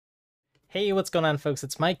Hey, what's going on, folks?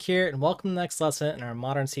 It's Mike here, and welcome to the next lesson in our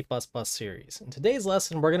Modern C++ series. In today's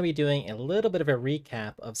lesson, we're going to be doing a little bit of a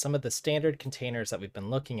recap of some of the standard containers that we've been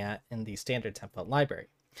looking at in the standard template library.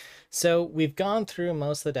 So we've gone through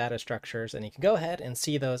most of the data structures, and you can go ahead and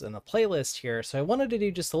see those in the playlist here. So I wanted to do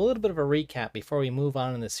just a little bit of a recap before we move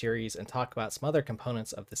on in the series and talk about some other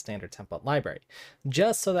components of the standard template library,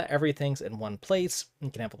 just so that everything's in one place. You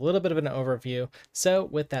can have a little bit of an overview. So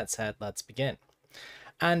with that said, let's begin.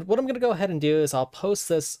 And what I'm going to go ahead and do is I'll post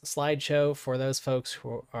this slideshow for those folks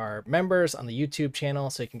who are members on the YouTube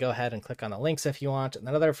channel. So you can go ahead and click on the links if you want. And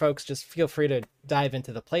then other folks, just feel free to dive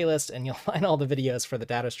into the playlist and you'll find all the videos for the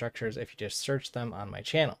data structures if you just search them on my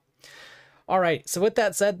channel. All right, so with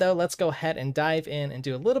that said, though, let's go ahead and dive in and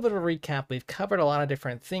do a little bit of a recap. We've covered a lot of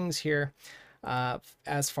different things here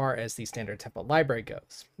as far as the standard template library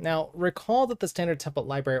goes. Now, recall that the standard template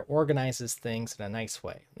library organizes things in a nice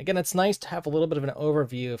way. Again, it's nice to have a little bit of an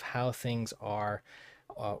overview of how things are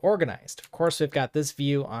organized. Of course, we've got this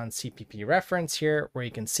view on CPP reference here, where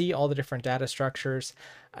you can see all the different data structures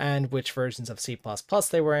and which versions of C++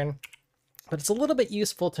 they were in. But it's a little bit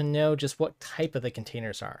useful to know just what type of the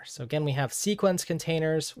containers are. So again, we have sequence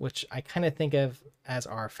containers, which I kind of think of as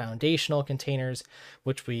our foundational containers,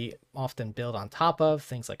 which we often build on top of,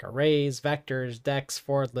 things like arrays, vectors, decks,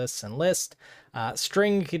 forward lists, and list.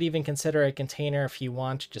 String you could even consider a container if you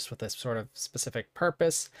want, just with a sort of specific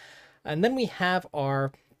purpose. And then we have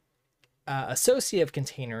our associative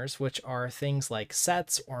containers, which are things like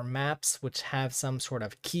sets or maps, which have some sort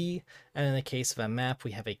of key. And in the case of a map,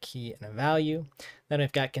 we have a key and a value. Then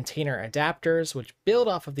we've got container adapters, which build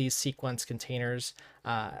off of these sequence containers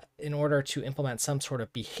in order to implement some sort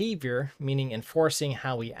of behavior, meaning enforcing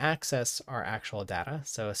how we access our actual data.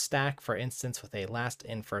 So a stack, for instance, with a last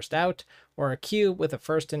in, first out, or a queue with a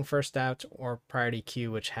first in, first out, or priority queue,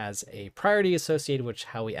 which has a priority associated with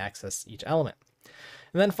how we access each element.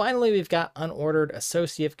 And then finally, we've got unordered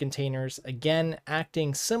associative containers, again,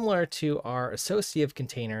 acting similar to our associative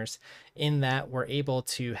containers in that we're able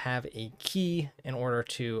to have a key in order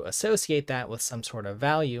to associate that with some sort of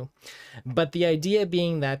value. But the idea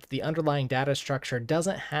being that the underlying data structure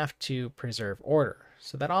doesn't have to preserve order.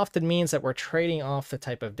 So that often means that we're trading off the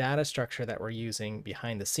type of data structure that we're using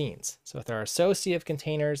behind the scenes. So with our associative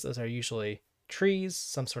containers, those are usually trees,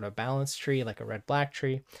 some sort of balanced tree like a red-black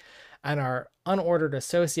tree. And our unordered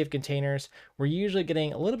associative containers, we're usually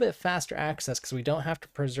getting a little bit faster access because we don't have to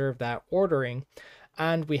preserve that ordering,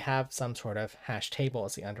 and we have some sort of hash table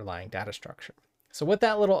as the underlying data structure. So with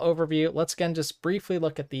that little overview, let's again just briefly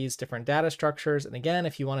look at these different data structures. And again,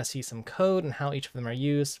 if you want to see some code and how each of them are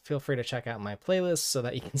used, feel free to check out my playlist so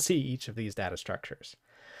that you can see each of these data structures.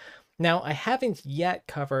 Now, I haven't yet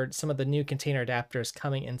covered some of the new container adapters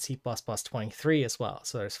coming in C++23 as well.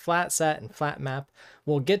 So there's flat set and flat map.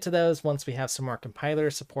 We'll get to those once we have some more compiler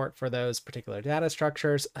support for those particular data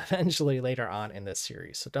structures eventually later on in this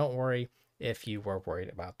series. So don't worry if you were worried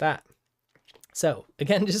about that. So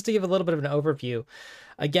again, just to give a little bit of an overview,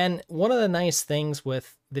 again, one of the nice things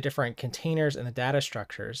with the different containers and the data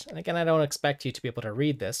structures, and again, I don't expect you to be able to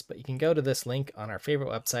read this, but you can go to this link on our favorite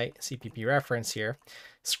website, CPP reference here,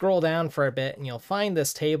 scroll down for a bit, and you'll find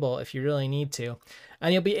this table if you really need to,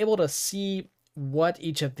 and you'll be able to see what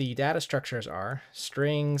each of the data structures are,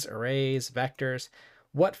 strings, arrays, vectors,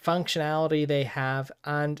 what functionality they have,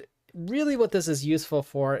 and really what this is useful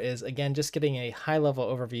for is, again, just getting a high-level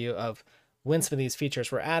overview of when some of these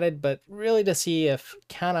features were added, but really to see if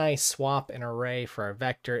can I swap an array for a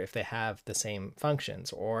vector if they have the same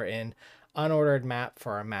functions, or an unordered map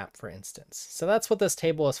for a map, for instance. So that's what this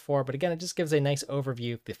table is for. But again, it just gives a nice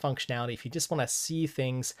overview of the functionality if you just want to see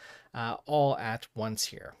things all at once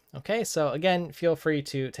here. Okay, so again, feel free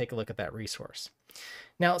to take a look at that resource.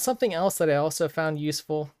 Now, something else that I also found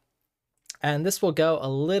useful, and this will go a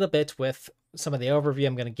little bit with some of the overview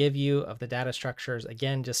I'm going to give you of the data structures,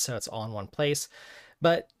 again, just so it's all in one place,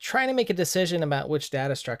 but trying to make a decision about which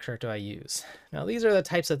data structure do I use. Now, these are the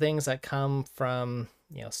types of things that come from,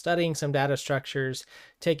 studying some data structures,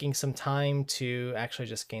 taking some time to actually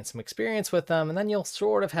just gain some experience with them, and then you'll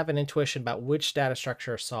sort of have an intuition about which data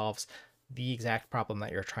structure solves the exact problem that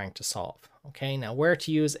you're trying to solve. Okay, now where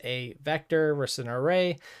to use a vector versus an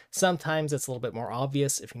array, sometimes it's a little bit more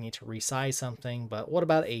obvious if you need to resize something, but what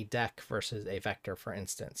about a deck versus a vector, for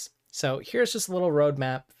instance? So here's just a little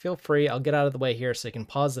roadmap. Feel free, I'll get out of the way here so you can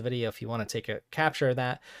pause the video if you want to take a capture of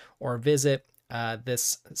that, or visit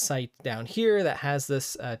this site down here that has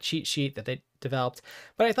this cheat sheet that they developed.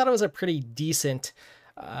 But I thought it was a pretty decent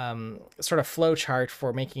sort of flow chart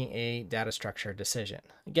for making a data structure decision.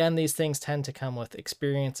 Again, these things tend to come with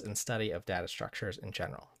experience and study of data structures in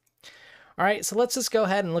general. All right, so let's just go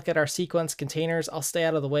ahead and look at our sequence containers. I'll stay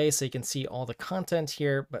out of the way so you can see all the content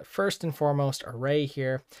here, but first and foremost, array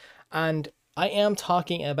here. And I am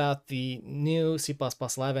talking about the new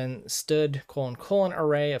C++11 stud :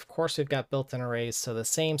 array. Of course, we've got built-in arrays, so the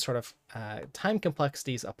same sort of time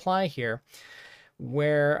complexities apply here,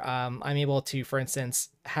 where I'm able to, for instance,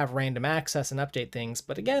 have random access and update things.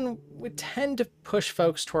 But again, we tend to push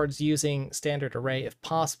folks towards using standard array if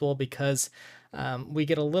possible, because we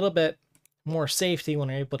get a little bit more safety when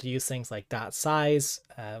we're able to use things like .size,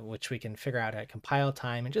 which we can figure out at compile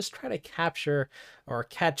time and just try to capture or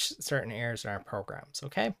catch certain errors in our programs,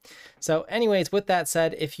 okay? So anyways, with that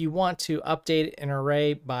said, if you want to update an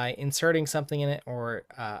array by inserting something in it or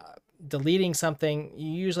deleting something,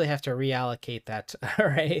 you usually have to reallocate that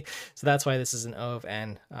array. So that's why this is an O of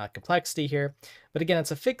n complexity here. But again, it's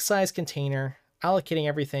a fixed size container, allocating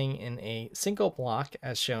everything in a single block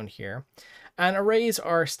as shown here. And arrays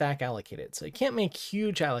are stack allocated. So you can't make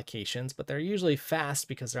huge allocations, but they're usually fast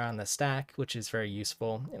because they're on the stack, which is very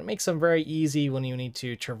useful. And it makes them very easy when you need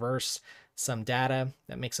to traverse some data.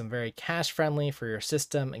 That makes them very cache friendly for your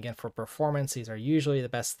system. Again, for performance, these are usually the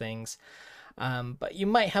best things. But you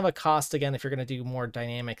might have a cost, again, if you're going to do more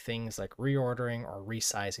dynamic things like reordering or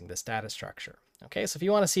resizing this data structure. Okay, so if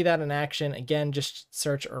you want to see that in action, again, just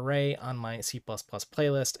search array on my C++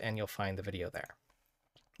 playlist and you'll find the video there.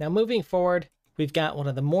 Now moving forward, we've got one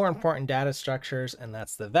of the more important data structures, and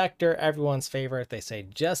that's the vector, everyone's favorite. They say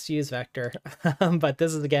just use vector, but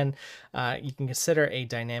this is, again, you can consider a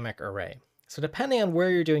dynamic array. So depending on where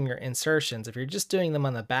you're doing your insertions, if you're just doing them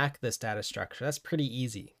on the back of this data structure, that's pretty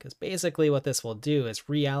easy, because basically what this will do is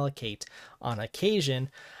reallocate on occasion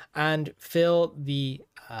and fill the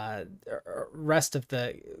rest of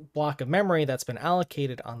the block of memory that's been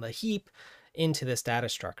allocated on the heap into this data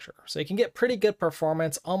structure. So you can get pretty good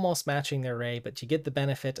performance, almost matching the array, but you get the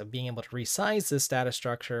benefit of being able to resize this data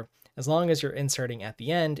structure as long as you're inserting at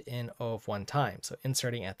the end in O of 1 time. So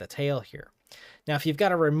inserting at the tail here. Now, if you've got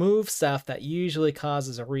to remove stuff, that usually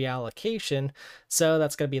causes a reallocation, so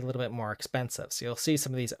that's going to be a little bit more expensive. So you'll see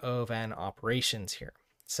some of these O of n operations here.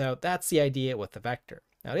 So that's the idea with the vector.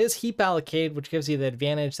 Now it is heap allocated, which gives you the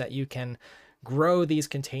advantage that you can grow these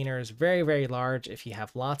containers very, very large if you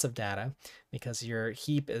have lots of data, because your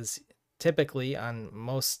heap is typically on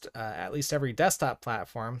most, at least every desktop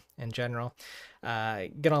platform in general,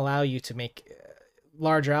 going to allow you to make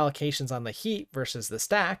larger allocations on the heap versus the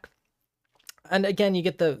stack. And again, you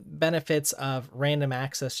get the benefits of random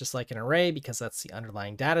access, just like an array, because that's the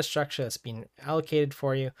underlying data structure that's being allocated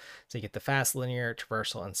for you. So you get the fast linear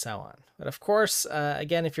traversal and so on. But of course,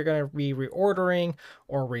 again, if you're going to be reordering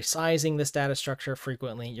or resizing this data structure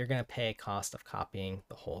frequently, you're going to pay a cost of copying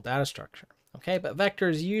the whole data structure. Okay, but vector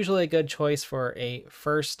is usually a good choice for a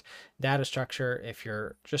first data structure if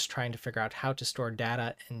you're just trying to figure out how to store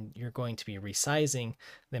data and you're going to be resizing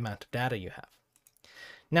the amount of data you have.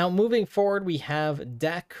 Now, moving forward, we have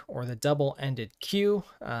dec, or the double-ended queue.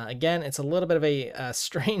 Again, it's a little bit of a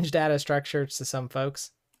strange data structure to some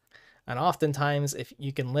folks. And oftentimes, if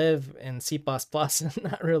you can live in C++ and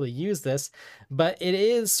not really use this, but it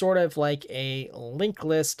is sort of like a linked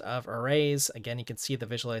list of arrays. Again, you can see the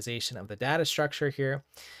visualization of the data structure here.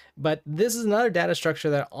 But this is another data structure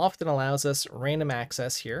that often allows us random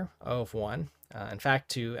access here, O of 1. In fact,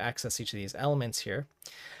 to access each of these elements here.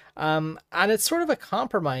 And it's sort of a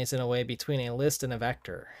compromise in a way between a list and a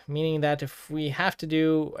vector, meaning that if we have to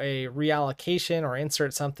do a reallocation or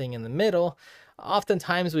insert something in the middle,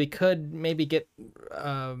 oftentimes we could maybe get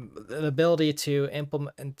the ability to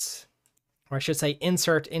implement, or I should say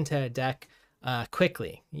insert into a dec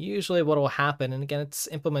quickly. Usually what will happen, and again, it's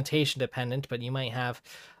implementation dependent, but you might have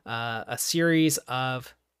a series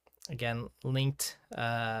of, again, linked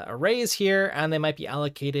arrays here, and they might be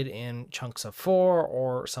allocated in chunks of 4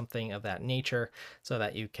 or something of that nature so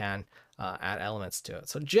that you can add elements to it.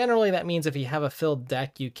 So generally that means if you have a filled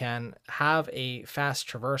dec, you can have a fast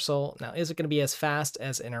traversal. Now, is it going to be as fast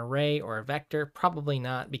as an array or a vector? Probably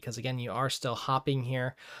not, because again, you are still hopping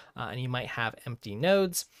here and you might have empty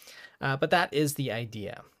nodes. But that is the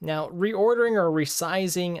idea. Now, reordering or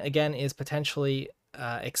resizing, again, is potentially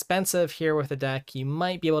expensive here with the dec. You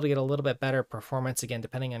might be able to get a little bit better performance, again,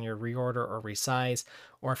 depending on your reorder or resize,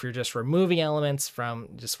 or if you're just removing elements from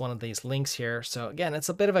just one of these links here. So again, it's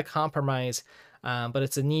a bit of a compromise, but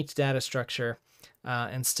it's a neat data structure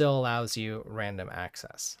and still allows you random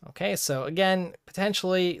access. Okay, so again,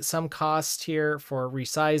 potentially some cost here for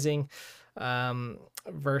resizing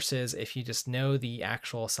versus if you just know the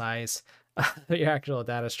actual size of your actual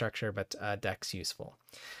data structure, but dec's useful.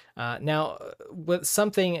 Now, with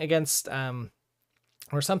something against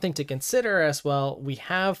Or something to consider as well, we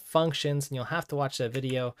have functions, and you'll have to watch that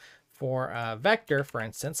video for a vector, for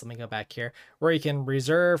instance. Let me go back here, where you can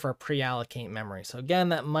reserve or pre-allocate memory. So again,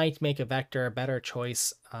 that might make a vector a better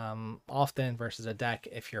choice often versus a deck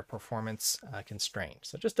if you're performance constrained.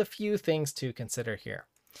 So just a few things to consider here.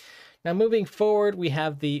 Now moving forward, we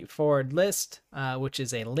have the forward list, which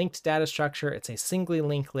is a linked data structure. It's a singly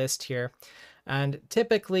linked list here. And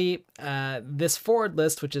typically, this forward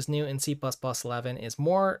list, which is new in C++11, is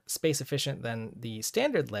more space efficient than the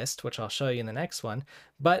standard list, which I'll show you in the next one,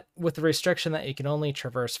 but with the restriction that you can only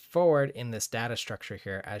traverse forward in this data structure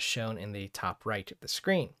here, as shown in the top right of the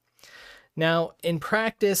screen. Now, in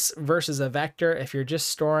practice versus a vector, if you're just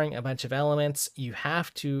storing a bunch of elements, you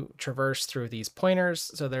have to traverse through these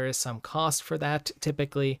pointers. So there is some cost for that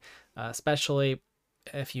typically, especially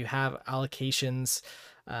if you have allocations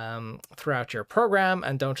throughout your program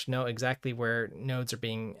and don't know exactly where nodes are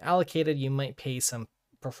being allocated, you might pay some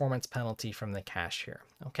performance penalty from the cache here.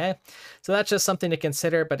 Okay, so that's just something to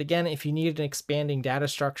consider. But again, if you need an expanding data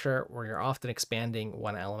structure where you're often expanding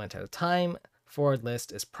one element at a time, forward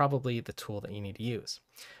list is probably the tool that you need to use.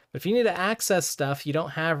 But if you need to access stuff, you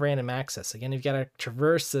don't have random access. Again, you've got to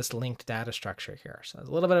traverse this linked data structure here. So there's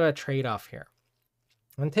a little bit of a trade-off here.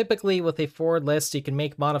 And typically with a forward list, you can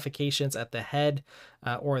make modifications at the head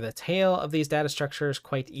or the tail of these data structures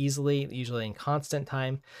quite easily, usually in constant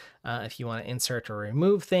time, if you want to insert or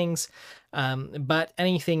remove things. But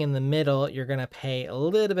anything in the middle, you're going to pay a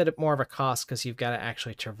little bit more of a cost because you've got to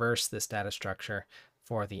actually traverse this data structure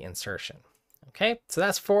for the insertion. Okay, so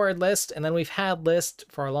that's forward list. And then we've had list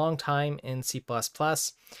for a long time in C++.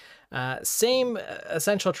 Same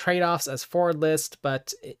essential trade-offs as forward list,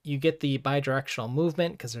 but you get the bidirectional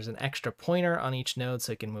movement because there's an extra pointer on each node,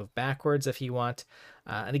 so you can move backwards if you want.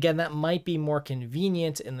 And again, that might be more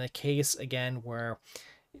convenient in the case, again, where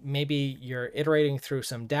maybe you're iterating through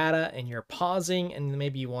some data and you're pausing and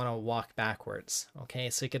maybe you want to walk backwards. Okay,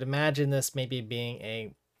 so you could imagine this maybe being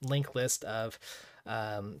a linked list of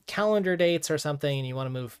calendar dates or something, and you want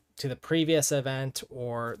to move to the previous event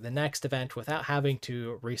or the next event without having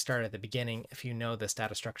to restart at the beginning. If you know this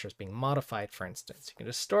data structure is being modified, for instance, you can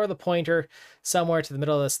just store the pointer somewhere to the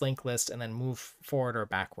middle of this linked list and then move forward or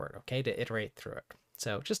backward, okay, to iterate through it.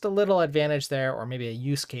 So just a little advantage there, or maybe a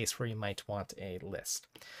use case where you might want a list.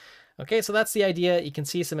 Okay, so that's the idea. You can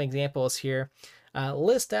see some examples here.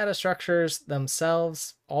 List data structures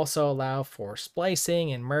themselves also allow for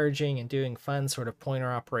splicing and merging and doing fun sort of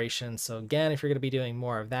pointer operations. So again, if you're going to be doing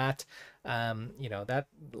more of that, that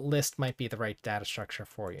list might be the right data structure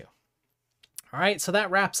for you. All right, so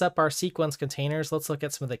that wraps up our sequence containers. Let's look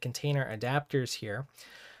at some of the container adapters here.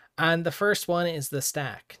 And the first one is the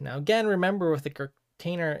stack. Now again, remember with the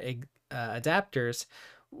container adapters,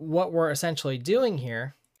 what we're essentially doing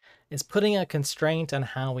here is putting a constraint on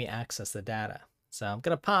how we access the data. So I'm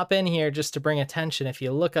going to pop in here just to bring attention. If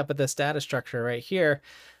you look up at this data structure right here,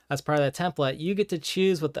 as part of the template, you get to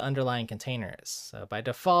choose what the underlying container is. So by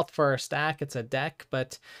default for our stack, it's a deck,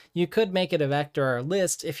 but you could make it a vector or a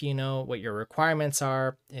list if you know what your requirements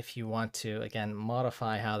are, if you want to, again,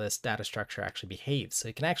 modify how this data structure actually behaves. So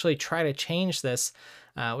you can actually try to change this,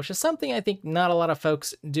 which is something I think not a lot of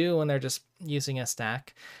folks do when they're just using a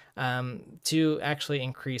stack, to actually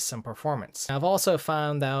increase some performance. I've also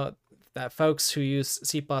found out that folks who use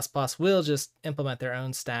C++ will just implement their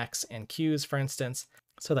own stacks and queues, for instance.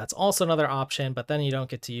 So that's also another option, but then you don't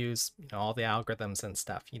get to use all the algorithms and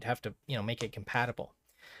stuff. You'd have to make it compatible.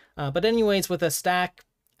 But anyways, with a stack,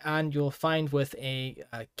 and you'll find with a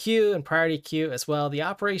queue and priority queue as well, the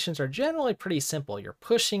operations are generally pretty simple. You're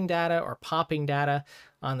pushing data or popping data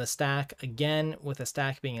on the stack, again, with a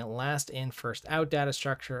stack being a last in, first out data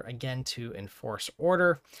structure, again, to enforce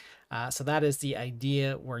order. So that is the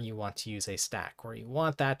idea where you want to use a stack, where you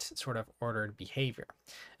want that sort of ordered behavior.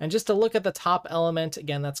 And just to look at the top element,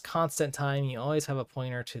 again, that's constant time. You always have a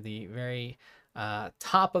pointer to the very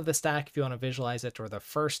top of the stack if you want to visualize it, or the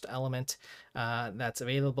first element that's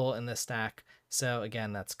available in the stack. So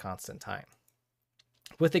again, that's constant time.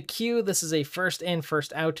 With a queue, this is a first in,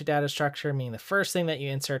 first out data structure, meaning the first thing that you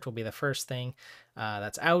insert will be the first thing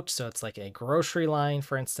that's out. So it's like a grocery line,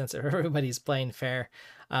 for instance, if everybody's playing fair.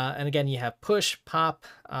 And again, you have push, pop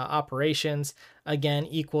operations, again,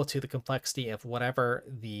 equal to the complexity of whatever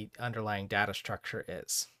the underlying data structure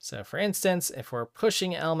is. So for instance, if we're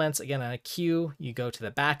pushing elements, again, on a queue, you go to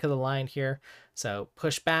the back of the line here. So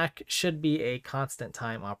push back should be a constant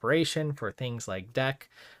time operation for things like deck,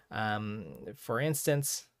 for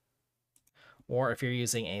instance. Or if you're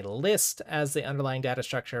using a list as the underlying data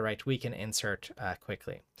structure, right, we can insert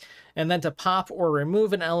quickly. And then to pop or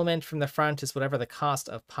remove an element from the front is whatever the cost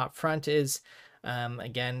of pop front is.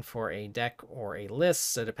 Again, for a deck or a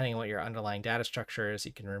list, so depending on what your underlying data structure is,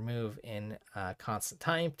 you can remove in constant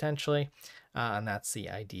time potentially, and that's the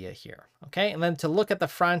idea here. Okay, and then to look at the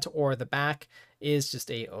front or the back is just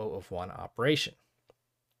a O of 1 operation.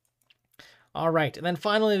 All right, and then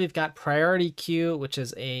finally we've got priority queue, which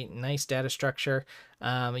is a nice data structure,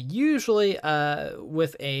 usually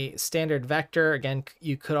with a standard vector. Again,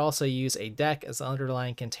 you could also use a deck as the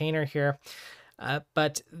underlying container here,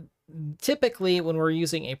 but typically when we're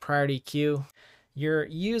using a priority queue, you're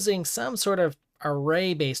using some sort of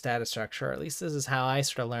array-based data structure. At least this is how I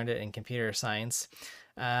sort of learned it in computer science.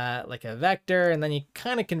 Like a vector, and then you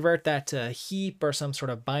kind of convert that to a heap or some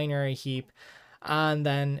sort of binary heap, and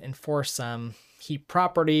then enforce some heap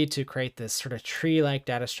property to create this sort of tree-like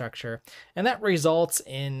data structure. And that results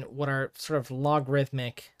in what are sort of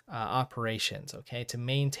logarithmic operations, okay, to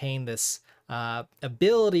maintain this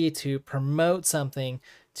ability to promote something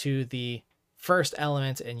to the first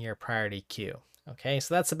element in your priority queue. Okay,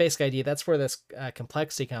 so that's the basic idea. That's where this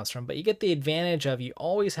complexity comes from. But you get the advantage of you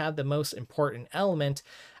always have the most important element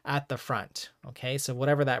at the front. Okay, so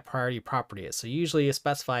whatever that priority property is. So usually you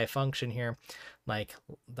specify a function here, like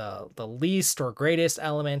the least or greatest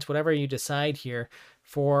element, whatever you decide here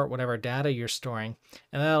for whatever data you're storing,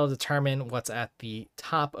 and that'll determine what's at the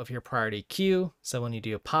top of your priority queue. So when you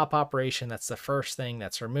do a pop operation, that's the first thing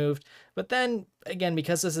that's removed. But then again,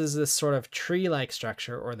 because this is this sort of tree-like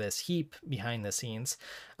structure or this heap behind the scenes,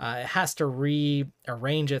 it has to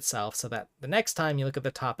rearrange itself so that the next time you look at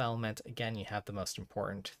the top element, again, you have the most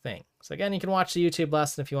important thing. So again, you can watch the YouTube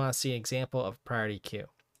lesson if you want to see an example of priority queue.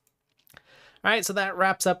 All right, so that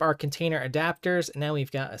wraps up our container adapters. Now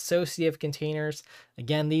we've got associative containers.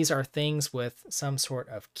 Again, these are things with some sort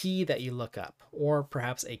of key that you look up, or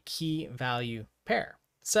perhaps a key value pair.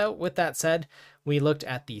 So with that said, we looked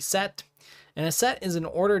at the set, and a set is an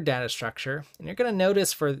ordered data structure. And you're going to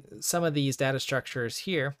notice for some of these data structures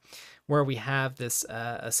here, where we have this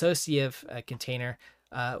associative container,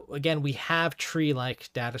 again, we have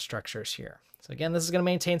tree-like data structures here. So again, this is going to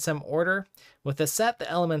maintain some order. With a set, the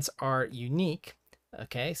elements are unique.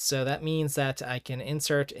 Okay, so that means that I can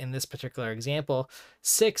insert, in this particular example,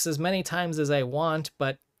 6 as many times as I want,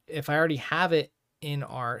 but if I already have it in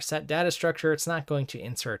our set data structure, it's not going to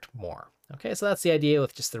insert more. Okay, so that's the idea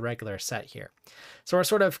with just the regular set here. So we're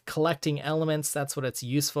sort of collecting elements. That's what it's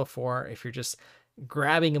useful for. If you're just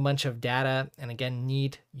grabbing a bunch of data and again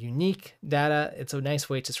need unique data, it's a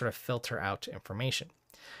nice way to sort of filter out information.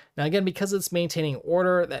 Now again, because it's maintaining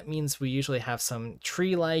order, that means we usually have some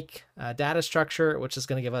tree-like data structure, which is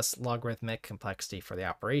going to give us logarithmic complexity for the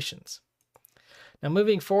operations. Now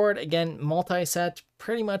moving forward, again, multi-set,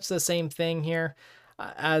 pretty much the same thing here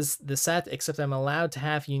as the set, except I'm allowed to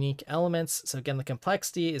have unique elements. So again, the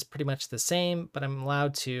complexity is pretty much the same, but I'm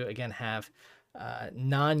allowed to, again, have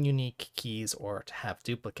non-unique keys or to have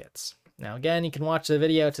duplicates. Now again, you can watch the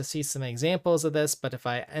video to see some examples of this, but if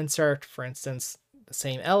I insert, for instance, the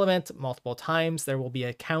same element multiple times, there will be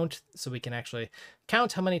a count, so we can actually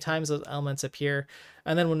count how many times those elements appear.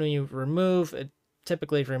 And then when we remove, it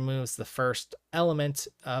typically removes the first element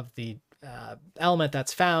of the element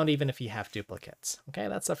that's found, even if you have duplicates. Okay,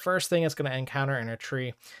 that's the first thing it's going to encounter in a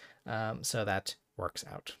tree, so that works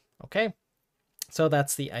out. Okay, so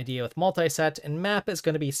that's the idea with multi-set, and map is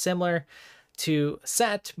going to be similar to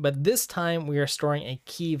set, but this time we are storing a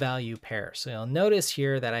key value pair. So you'll notice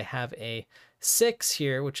here that I have a 6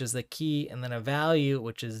 here, which is the key, and then a value,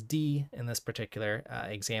 which is D in this particular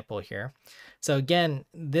example here. So again,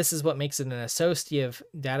 this is what makes it an associative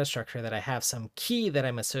data structure, that I have some key that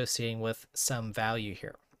I'm associating with some value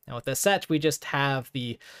here. Now with the set, we just have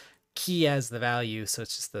the key as the value, so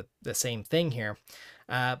it's just the same thing here.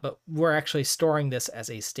 But we're actually storing this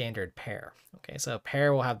as a standard pair. Okay, so a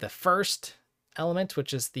pair will have the first element,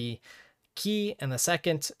 which is the key, and the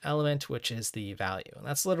second element, which is the value. And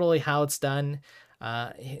that's literally how it's done.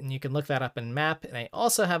 And you can look that up in map. And I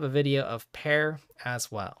also have a video of pair as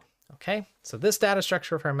well. Okay, so this data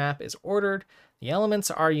structure for map is ordered. The elements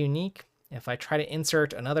are unique. If I try to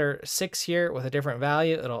insert another 6 here with a different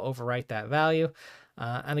value, it'll overwrite that value.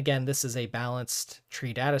 And again, this is a balanced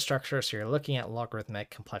tree data structure, so you're looking at logarithmic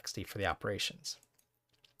complexity for the operations.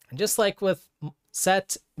 And just like with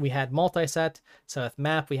set, we had multi-set, so with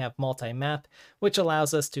map, we have multi-map, which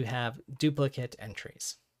allows us to have duplicate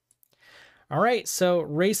entries. All right, so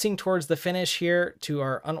racing towards the finish here to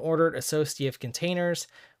our unordered associative containers,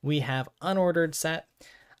 we have unordered set.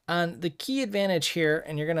 And the key advantage here,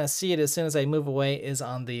 and you're going to see it as soon as I move away, is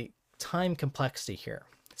on the time complexity here.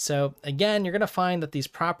 So again, you're going to find that these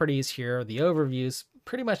properties here, the overviews,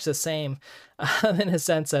 pretty much the same in a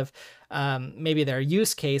sense of maybe their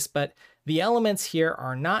use case, but The elements here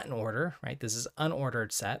are not in order, right? This is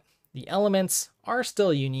unordered set. The elements are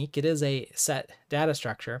still unique. It is a set data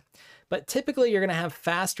structure, but typically you're going to have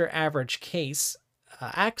faster average case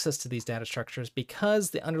access to these data structures because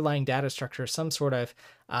the underlying data structure is some sort of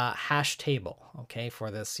hash table, okay, for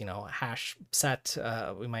this, hash set,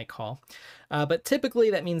 we might call. But typically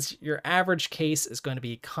that means your average case is going to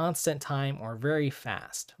be constant time or very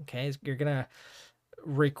fast, okay? You're going to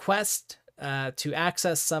request to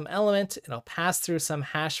access some element, it'll pass through some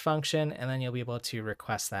hash function, and then you'll be able to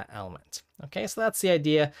request that element. Okay, so that's the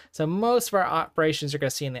idea. So most of our operations you're going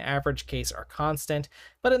to see in the average case are constant,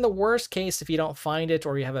 but in the worst case, if you don't find it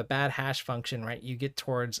or you have a bad hash function, right, you get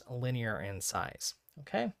towards linear in size,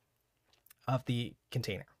 okay, of the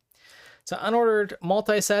container. So unordered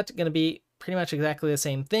multi-set going to be pretty much exactly the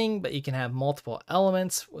same thing, but you can have multiple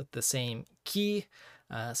elements with the same key.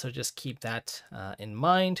 So just keep that in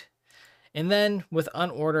mind. And then with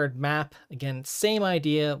unordered map, again, same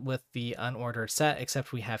idea with the unordered set,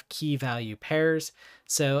 except we have key value pairs.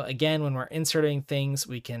 So again, when we're inserting things,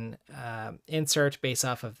 we can insert based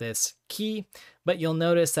off of this key, but you'll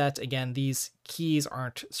notice that, again, these keys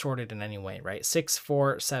aren't sorted in any way, right? 6,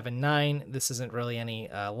 4, 7, 9, this isn't really any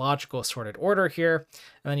logical sorted order here.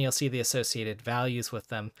 And then you'll see the associated values with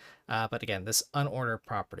them. But again, this unordered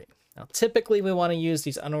property. Now, typically we want to use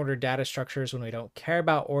these unordered data structures when we don't care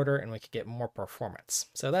about order and we can get more performance.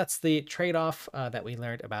 So that's the trade-off that we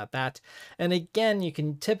learned about that. And again, you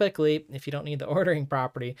can typically, if you don't need the ordering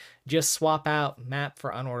property, just swap out map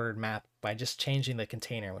for unordered map by just changing the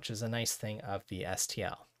container, which is a nice thing of the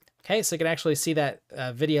STL. Okay, so you can actually see that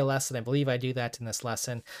video lesson. I believe I do that in this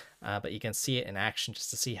lesson, but you can see it in action just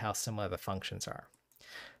to see how similar the functions are.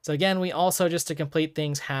 So again, we also, just to complete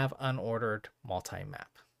things, have unordered multi-map.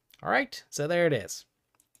 All right, so there it is.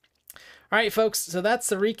 All right, folks, so that's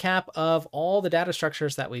the recap of all the data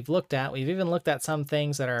structures that we've looked at. We've even looked at some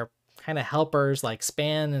things that are kind of helpers like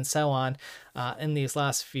span and so on in these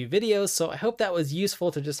last few videos. So I hope that was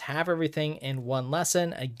useful to just have everything in one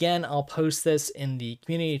lesson. Again, I'll post this in the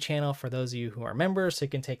community channel for those of you who are members so you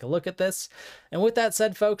can take a look at this. And with that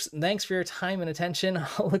said, folks, thanks for your time and attention.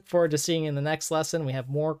 I'll look forward to seeing you in the next lesson. We have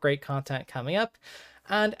more great content coming up.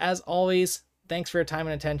 And as always, thanks for your time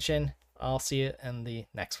and attention. I'll see you in the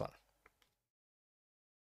next one.